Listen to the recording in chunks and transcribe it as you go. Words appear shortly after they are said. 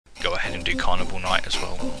ahead and do Carnival night as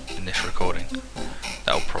well in this recording.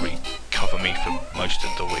 That'll probably cover me for most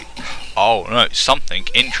of the week. Oh no, something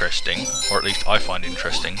interesting, or at least I find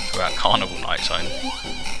interesting, about Carnival Night Zone.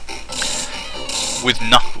 With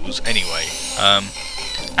Knuckles, anyway.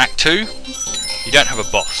 Act 2, you don't have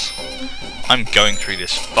a boss. I'm going through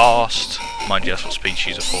this fast. Mind you, that's what speed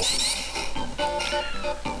shoes are for.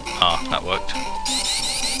 Ah, that worked.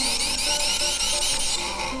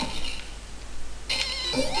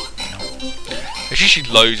 No. There's usually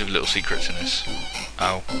loads of little secrets in this.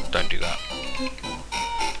 Oh, don't do that.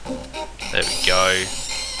 There we go.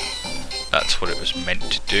 That's what it was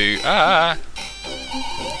meant to do. Ah!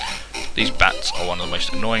 These bats are one of the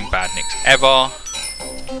most annoying badniks ever.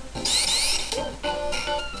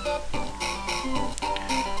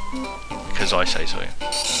 Because I say so.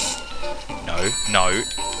 No, no.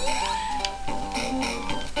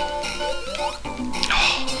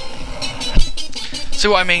 See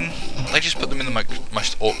what I mean? They just put them in the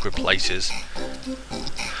most awkward places.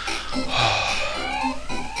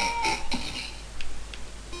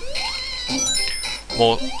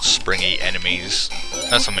 More springy enemies.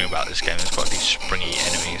 That's something about this game, there's quite a few springy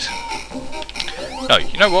enemies. No,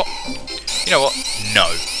 you know what? You know what?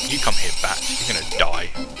 No. You come here, bat. You're gonna die.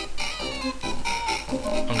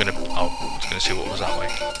 I'm gonna... Oh, I was gonna see what was that way.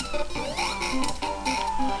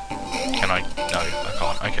 Can I? No, I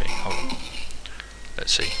can't. Okay, hold on.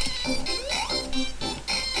 Let's see.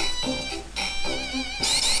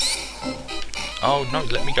 Oh no,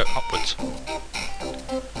 let me go upwards.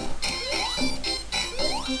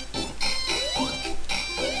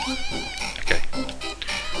 Okay.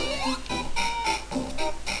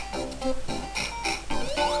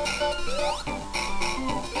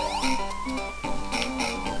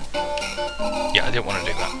 Yeah, I didn't want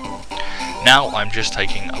to do that. Now I'm just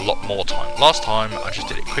taking a lot more time. Last time I just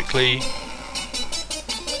did it quickly.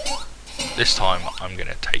 This time I'm going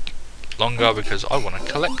to take longer because I want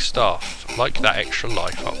to collect stuff, like that extra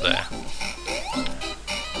life up there.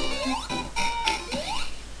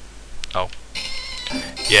 Oh.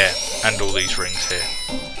 Yeah, and all these rings here.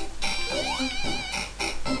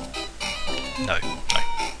 No, no.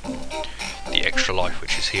 The extra life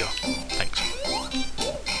which is here. Thanks.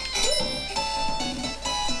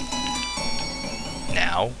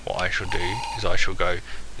 Now, what I shall do is I shall go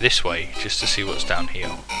this way just to see what's down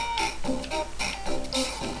here.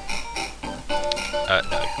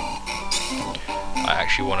 No. I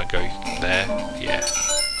actually want to go there. Yeah.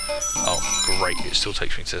 Oh, great. It still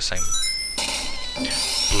takes me to the same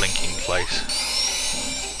blinking place.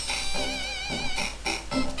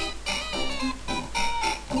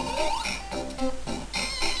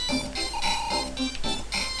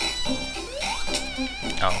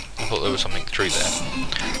 Oh, I thought there was something through there.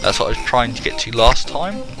 That's what I was trying to get to last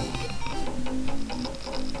time.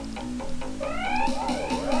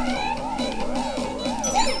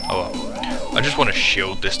 I just want a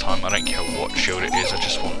shield this time. I don't care what shield it is, I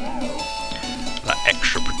just want that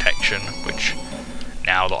extra protection, which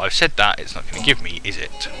now that I've said that, it's not going to give me, is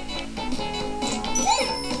it?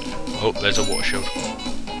 Oh, there's a water shield.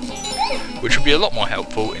 Which would be a lot more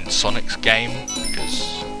helpful in Sonic's game,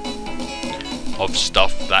 because of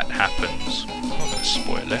stuff that happens. I'm not going to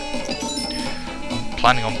spoil it. I'm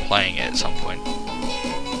planning on playing it at some point.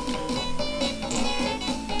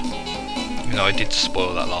 Even though I did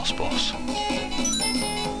spoil that last boss.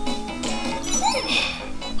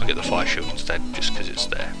 I'll get the fire shield instead, just because it's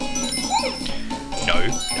there. No,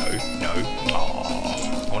 no, no.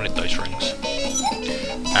 Aww, I wanted those rings.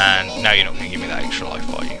 And now you're not going to give me that extra life,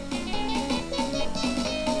 are you?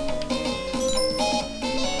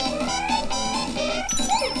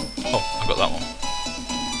 Oh, I got that one.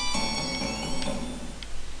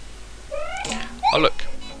 Oh look.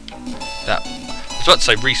 That... I was about to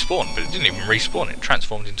say respawn, but it didn't even respawn, it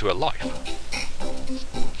transformed into a life.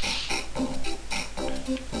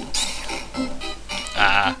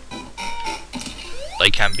 Ah. They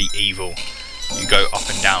can be evil. You go up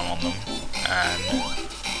and down on them, and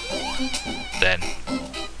then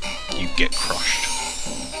you get crushed.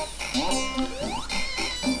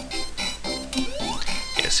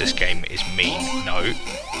 Yes, this game is mean. No.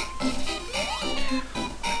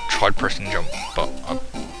 Tried pressing jump, but I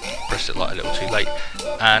pressed it like a little too late.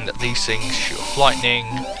 And these things shoot off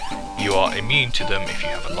lightning. You are immune to them if you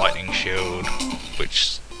have a lightning shield,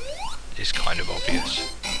 which is kind of obvious.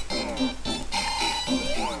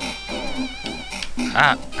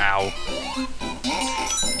 Ah, ow.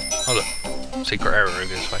 Oh look, secret area over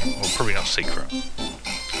this way. Well, probably not secret.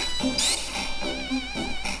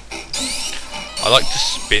 I like to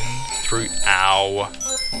spin through, ow.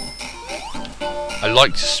 I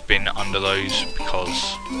like to spin under those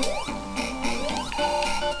because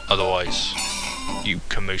Otherwise, you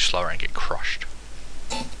can move slower and get crushed.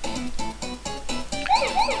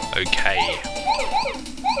 Okay.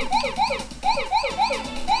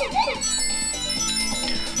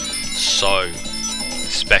 So,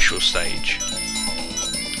 special stage.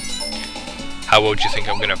 How well do you think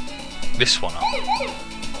I'm gonna this one up?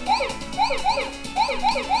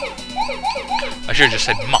 I should have just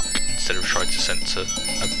said muck instead of trying to censor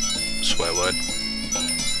a swear word.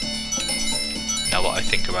 Now that I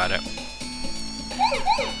think about it.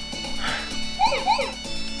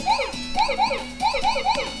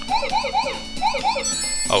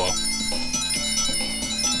 Oh well.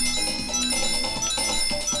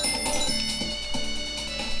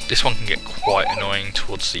 This one can get quite annoying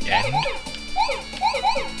towards the end.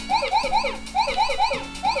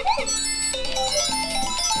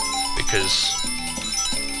 Because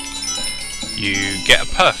you get a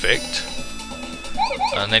perfect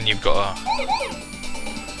and then you've got to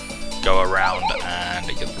go around and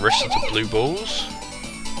get the rest of the blue balls.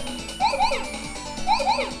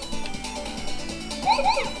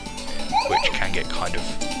 Which can get kind of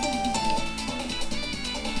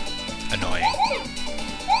annoying.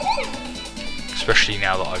 Especially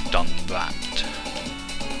now that I've done that.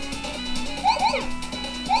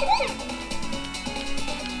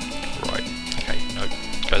 Right, okay, no,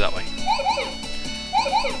 go that way.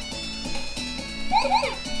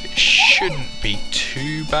 It shouldn't be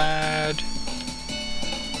too bad.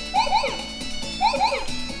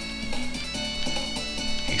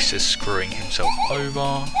 He's just screwing himself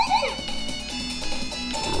over.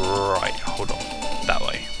 Right, hold on, that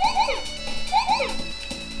way.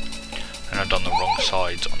 And I've done the wrong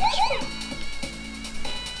sides on this one.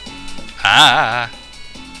 Ah!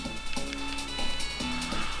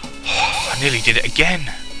 I nearly did it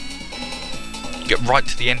again! Get right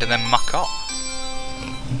to the end and then muck up.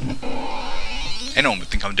 Anyone would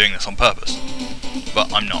think I'm doing this on purpose,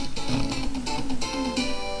 but I'm not.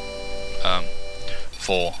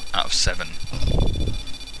 4 out of 7.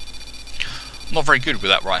 I'm not very good with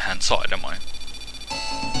that right hand side, am I?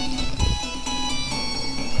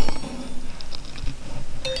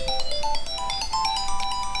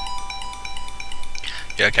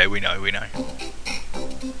 Yeah, okay, we know.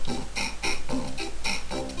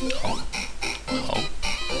 Oh.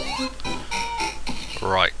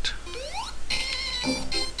 Right.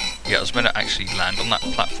 Yeah, I was meant to actually land on that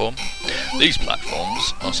platform. These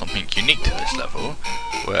platforms are something unique to this level,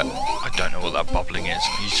 where I don't know what that bubbling is.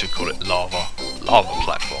 I used to call it lava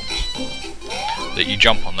platforms. That you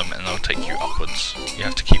jump on them and they'll take you upwards. You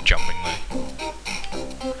have to keep jumping though.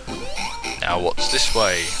 Now what's this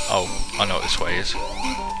way? Oh, I know what this way is.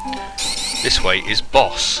 This way is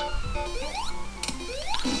boss.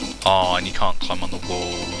 Oh, and you can't climb on the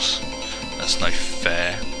walls. That's no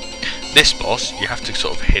fair. This boss, you have to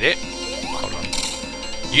sort of hit it. Hold on.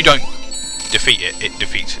 You don't defeat it, it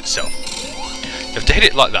defeats itself. You have to hit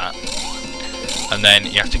it like that. And then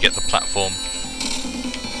you have to get the platform,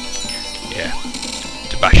 yeah,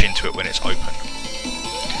 to bash into it when it's open.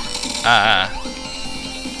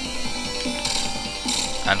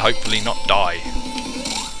 And hopefully not die.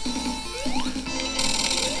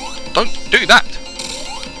 Don't do that!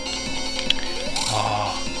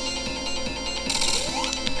 Oh.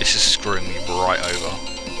 This is screwing me right over.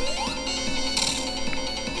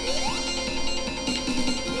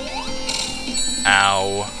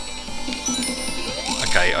 Ow.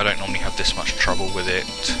 Okay, I don't normally have this much trouble with it.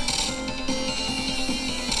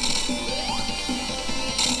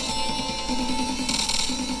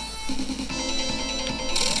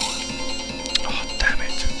 Oh, damn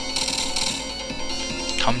it.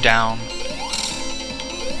 Come down.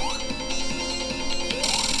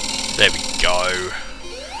 There we go.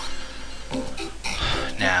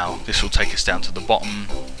 Now, this will take us down to the bottom.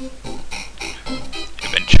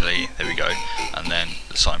 Eventually, there we go. And then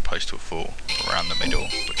the signpost will fall around the middle,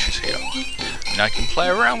 which is here. Now I can play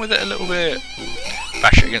around with it a little bit,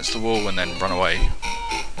 bash it against the wall and then run away.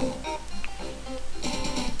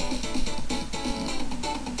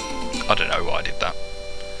 I don't know why I did that.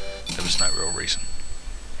 There was no real reason.